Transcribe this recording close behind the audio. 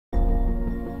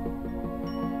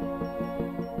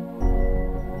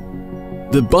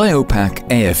The BIOPAQ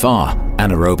AFR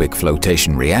anaerobic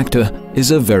flotation reactor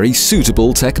is a very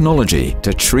suitable technology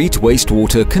to treat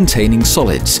wastewater containing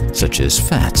solids such as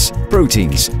fats,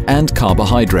 proteins and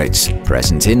carbohydrates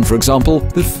present in, for example,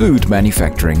 the food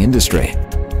manufacturing industry.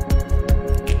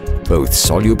 Both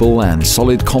soluble and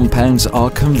solid compounds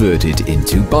are converted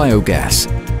into biogas.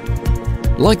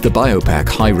 Like the BIOPAQ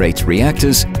high-rate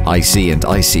reactors, IC and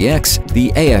ICX, the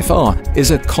AFR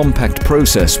is a compact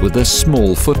process with a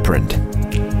small footprint.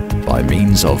 By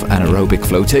means of anaerobic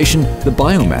flotation, the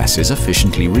biomass is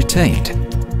efficiently retained,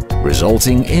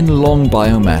 resulting in long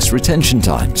biomass retention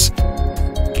times.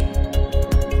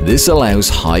 This allows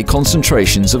high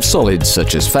concentrations of solids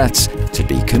such as fats to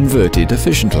be converted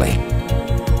efficiently.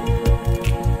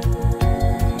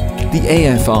 The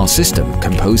AFR system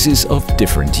composes of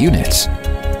different units.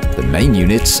 The main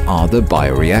units are the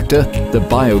bioreactor, the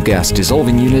biogas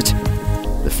dissolving unit,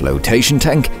 the flotation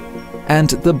tank,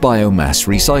 and the biomass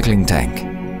recycling tank.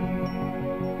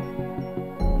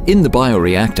 In the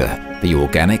bioreactor, the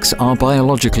organics are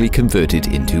biologically converted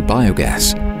into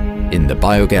biogas. In the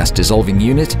biogas dissolving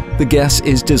unit, the gas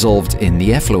is dissolved in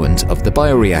the effluent of the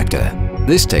bioreactor.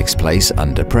 This takes place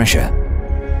under pressure.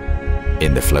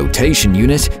 In the flotation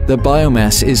unit, the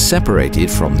biomass is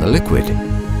separated from the liquid.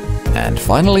 And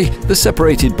finally, the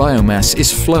separated biomass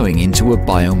is flowing into a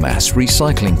biomass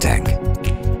recycling tank.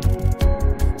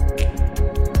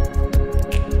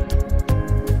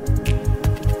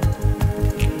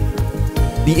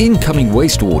 The incoming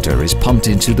wastewater is pumped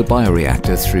into the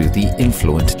bioreactor through the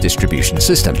influent distribution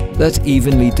system that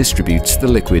evenly distributes the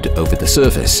liquid over the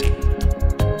surface.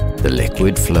 The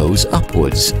liquid flows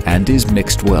upwards and is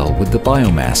mixed well with the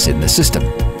biomass in the system.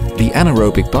 The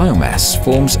anaerobic biomass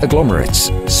forms agglomerates,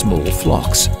 small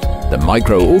flocks. The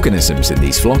microorganisms in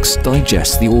these flocks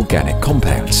digest the organic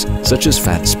compounds, such as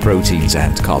fats, proteins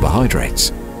and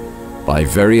carbohydrates. By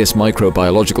various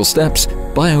microbiological steps,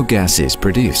 biogas is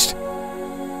produced.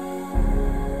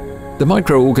 The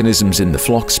microorganisms in the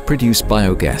flocks produce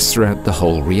biogas throughout the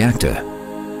whole reactor.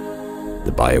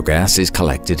 The biogas is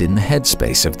collected in the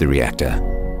headspace of the reactor.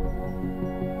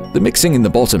 The mixing in the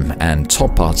bottom and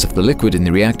top parts of the liquid in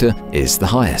the reactor is the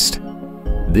highest.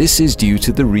 This is due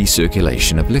to the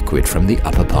recirculation of liquid from the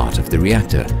upper part of the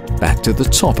reactor back to the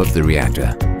top of the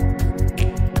reactor.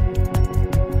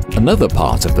 Another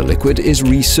part of the liquid is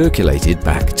recirculated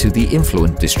back to the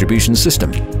influent distribution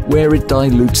system, where it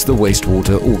dilutes the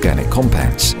wastewater organic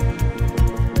compounds.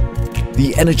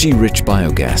 The energy-rich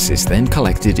biogas is then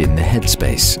collected in the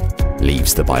headspace,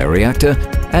 leaves the bioreactor,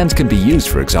 and can be used,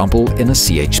 for example, in a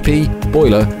CHP,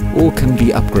 boiler, or can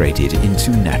be upgraded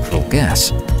into natural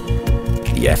gas.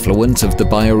 The effluent of the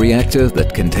bioreactor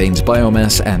that contains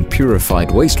biomass and purified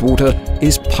wastewater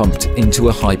is pumped into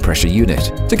a high-pressure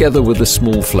unit, together with a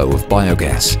small flow of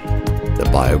biogas. The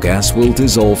biogas will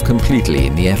dissolve completely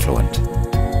in the effluent.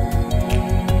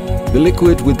 The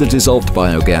liquid with the dissolved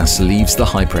biogas leaves the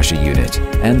high-pressure unit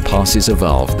and passes a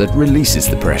valve that releases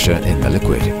the pressure in the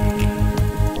liquid.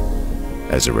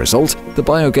 As a result, the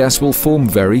biogas will form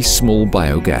very small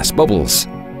biogas bubbles.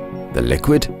 The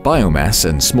liquid, biomass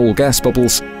and small gas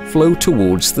bubbles flow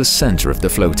towards the center of the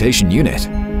flotation unit.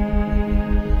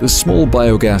 The small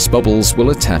biogas bubbles will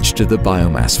attach to the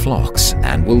biomass flocks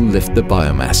and will lift the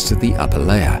biomass to the upper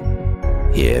layer.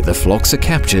 Here the flocks are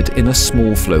captured in a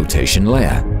small flotation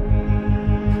layer.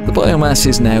 The biomass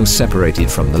is now separated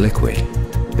from the liquid.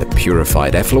 The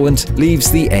purified effluent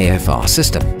leaves the AFR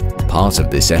system. Part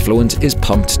of this effluent is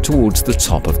pumped towards the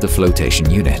top of the flotation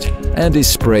unit and is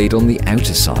sprayed on the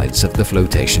outer sides of the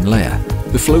flotation layer.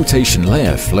 The flotation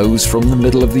layer flows from the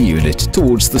middle of the unit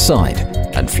towards the side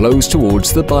and flows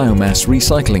towards the biomass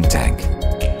recycling tank.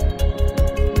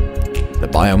 The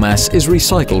biomass is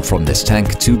recycled from this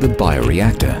tank to the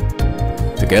bioreactor.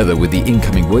 Together with the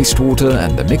incoming wastewater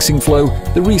and the mixing flow,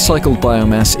 the recycled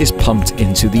biomass is pumped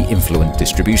into the influent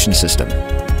distribution system.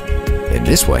 In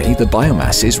this way, the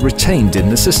biomass is retained in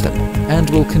the system and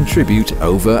will contribute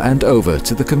over and over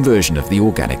to the conversion of the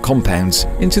organic compounds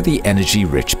into the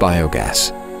energy-rich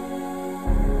biogas.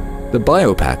 The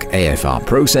BIOPAQ AFR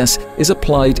process is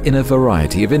applied in a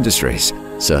variety of industries,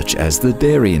 such as the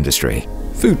dairy industry,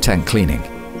 food tank cleaning,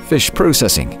 fish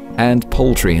processing, and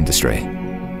poultry industry.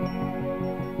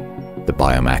 The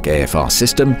BIOPAQ AFR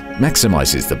system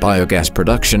maximizes the biogas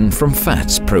production from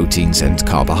fats, proteins, and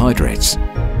carbohydrates.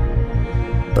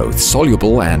 Both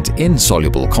soluble and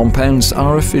insoluble compounds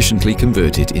are efficiently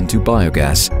converted into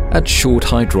biogas at short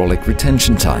hydraulic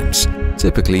retention times,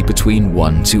 typically between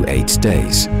 1 to 8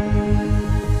 days.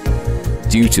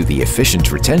 Due to the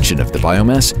efficient retention of the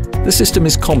biomass, the system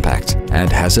is compact and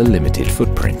has a limited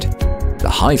footprint. The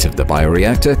height of the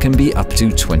bioreactor can be up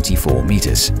to 24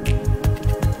 meters.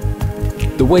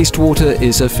 The wastewater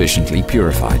is efficiently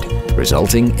purified,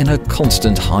 resulting in a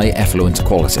constant high effluent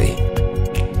quality.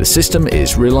 The system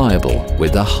is reliable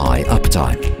with a high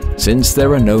uptime, since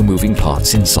there are no moving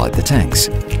parts inside the tanks.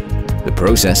 The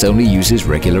process only uses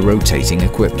regular rotating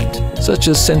equipment, such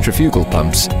as centrifugal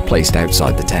pumps placed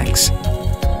outside the tanks.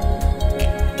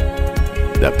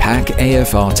 The PAQ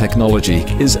AFR technology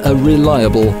is a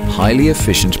reliable, highly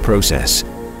efficient process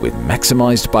with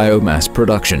maximized biomass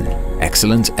production,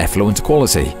 excellent effluent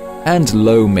quality, and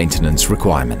low maintenance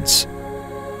requirements.